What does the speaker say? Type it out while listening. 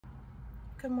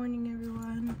Good morning,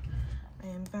 everyone. I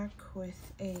am back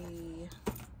with a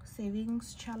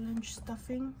savings challenge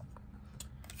stuffing.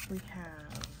 We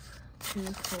have 2,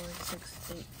 4,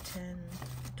 6, 8, 10,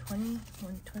 20,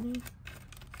 120,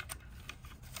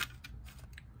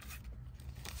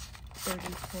 30,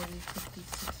 40, 50,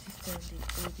 60, 70,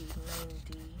 80,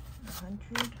 90,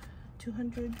 100,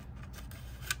 200,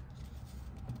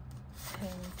 10,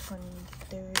 20,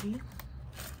 30,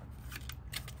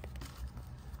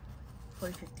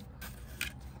 40, 50,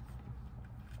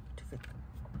 250.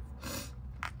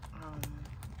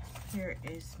 Here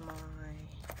is my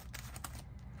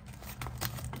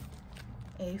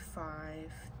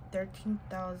A5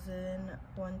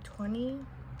 13,120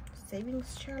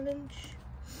 savings challenge.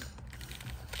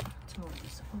 Let's move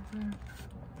this over.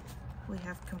 We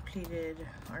have completed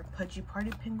our Pudgy Party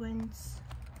Penguins.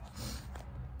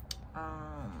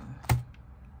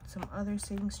 Some other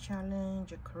savings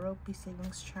challenge, a Karopi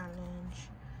savings challenge,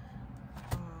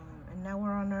 and now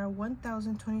we're on our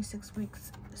 1,026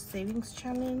 weeks savings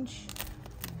challenge.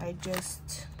 I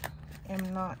just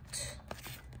am not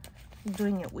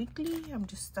doing it weekly. I'm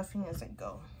just stuffing as I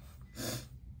go.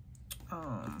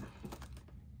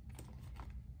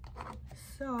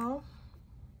 So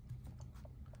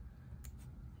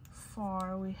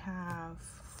far we have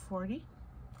 40,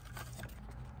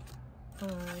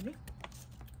 30,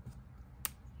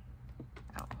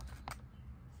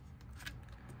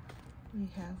 we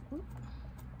have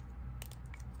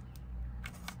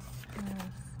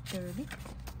 30,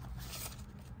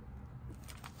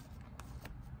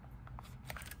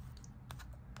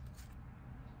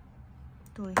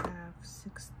 do we have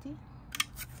 60,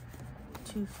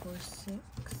 2, 4, 6,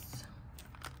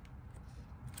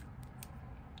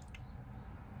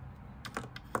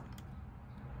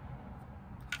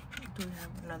 do we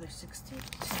have another 60, 10,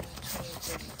 20,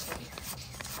 30, 40,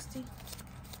 50, 60.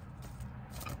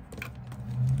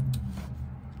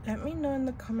 Let me know in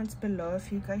the comments below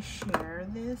if you guys share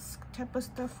this type of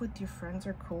stuff with your friends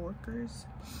or coworkers,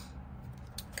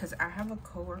 because I have a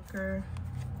coworker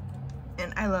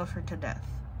and I love her to death.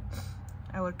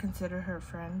 I would consider her a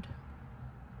friend,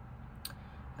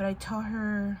 but I tell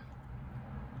her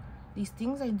these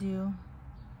things I do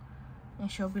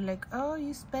and she'll be like, oh,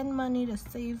 you spend money to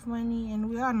save money, and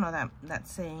we all know that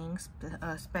saying,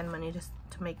 spend money to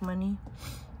make money.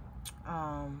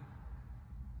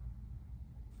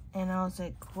 And I was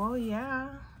like, well, yeah,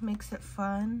 makes it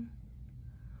fun.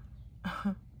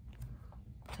 10,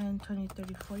 20,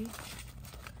 30, 40.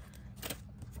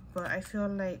 But I feel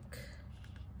like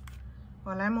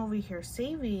while I'm over here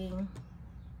saving,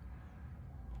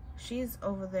 she's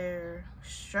over there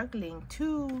struggling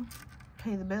to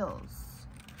pay the bills.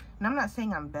 And I'm not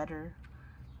saying I'm better.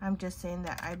 I'm just saying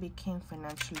that I became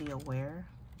financially aware.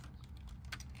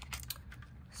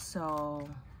 So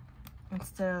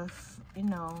instead of, you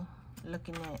know,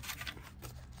 looking at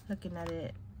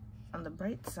it on the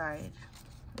bright side,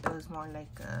 it was more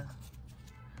like,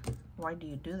 why do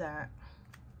you do that?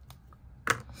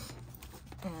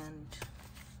 And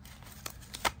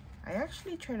I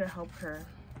actually try to help her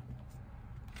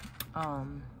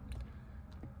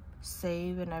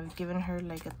save, and I've given her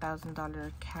like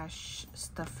 $1,000 cash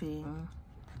stuffing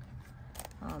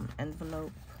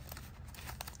envelope,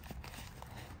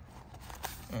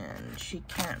 and she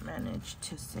can't manage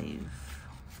to save,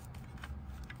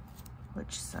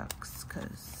 which sucks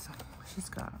because she's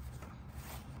got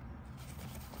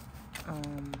a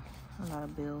lot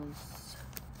of bills.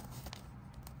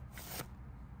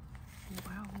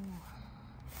 Wow.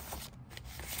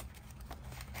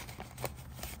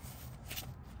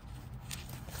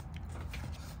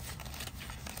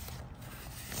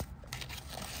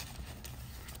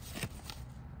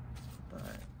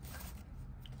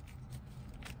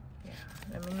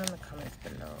 Let me know in the comments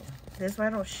below. This is why I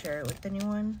don't share it with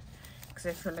anyone, because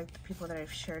I feel like the people that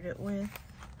I've shared it with,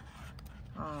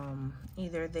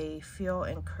 either they feel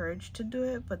encouraged to do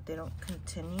it, but they don't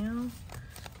continue,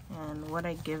 and what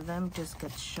I give them just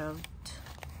gets shoved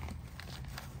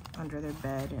under their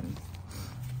bed, and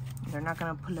they're not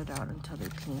gonna pull it out until they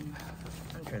clean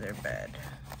under their bed.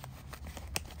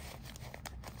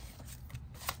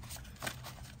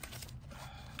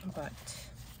 But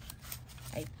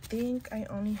I think I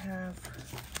only have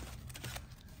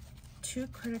 2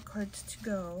 credit cards to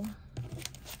go,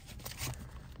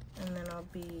 and then I'll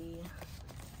be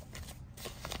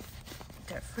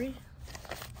debt free,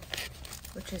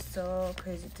 which is so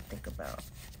crazy to think about.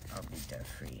 I'll be debt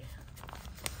free.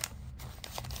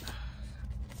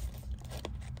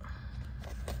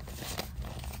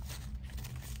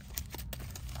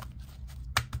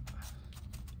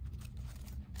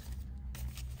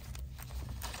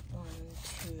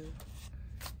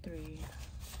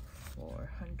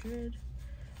 500,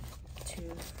 2,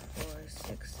 4,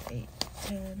 6, 8,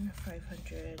 10,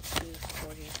 500,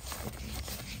 240, 50,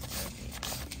 60,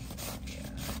 70,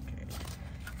 100,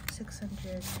 600,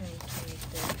 10, 20,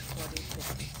 30, 40,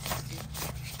 50, 60,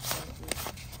 70,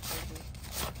 80,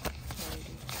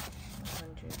 90,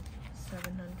 100,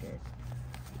 700.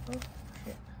 Oh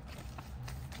shit.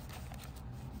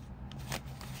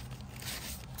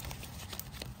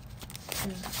 2,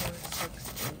 4,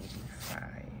 6,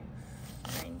 85,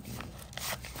 90.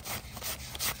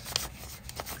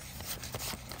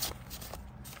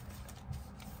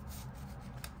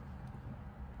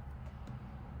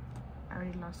 I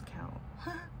already lost count.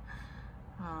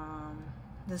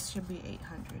 This should be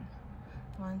 800.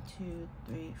 1, 2,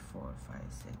 3, 4, 5,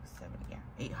 6, 7. Yeah,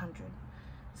 800.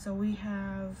 So we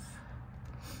have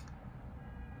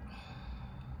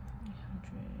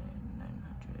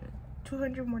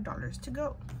 900, $200 more to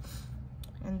go,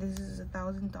 and this is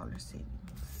 $1,000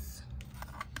 savings.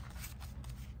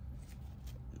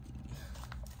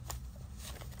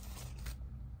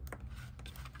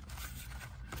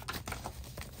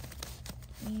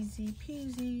 Easy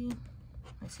peasy.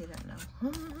 I say that now.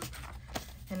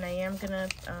 And I am gonna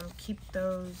keep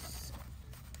those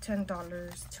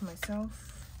 $10 to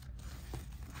myself.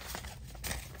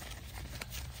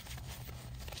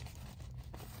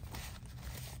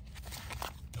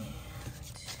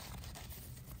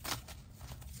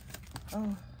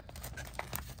 Oh,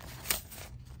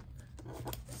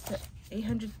 so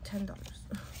 $810.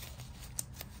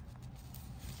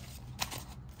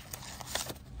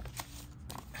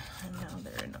 And now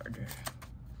they're in order.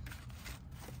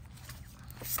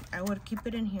 I would keep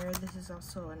it in here. This is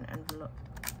also an envelope,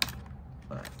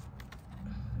 but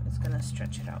it's gonna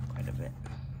stretch it out quite a bit.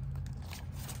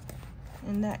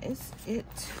 And that is it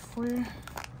for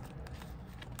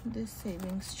this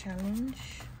savings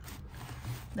challenge.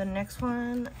 The next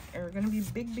one are gonna be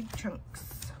big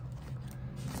chunks.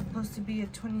 It's supposed to be a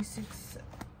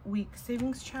 26-week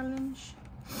savings challenge,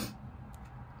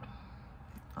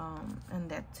 and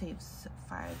that saves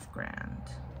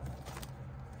 $5,000.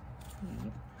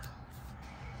 Yep.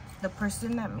 The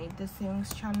person that made this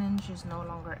savings challenge is no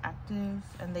longer active,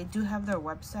 and they do have their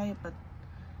website, but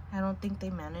I don't think they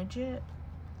manage it.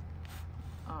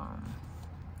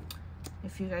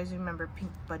 If you guys remember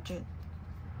Pink Budget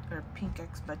or Pink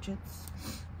X Budgets,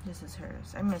 this is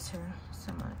hers. I miss her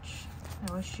so much.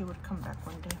 I wish she would come back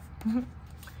one day.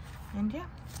 And yeah,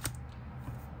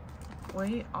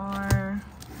 we are,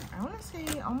 I want to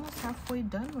say, almost halfway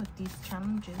done with these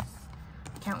challenges.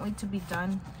 Can't wait to be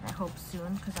done. I hope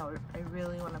soon, because I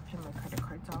really want to pay my credit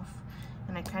cards off,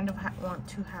 and I kind of want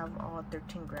to have all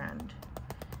 13 grand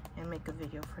and make a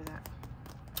video for that.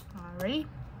 Alrighty,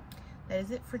 that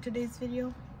is it for today's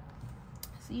video.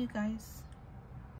 See you guys.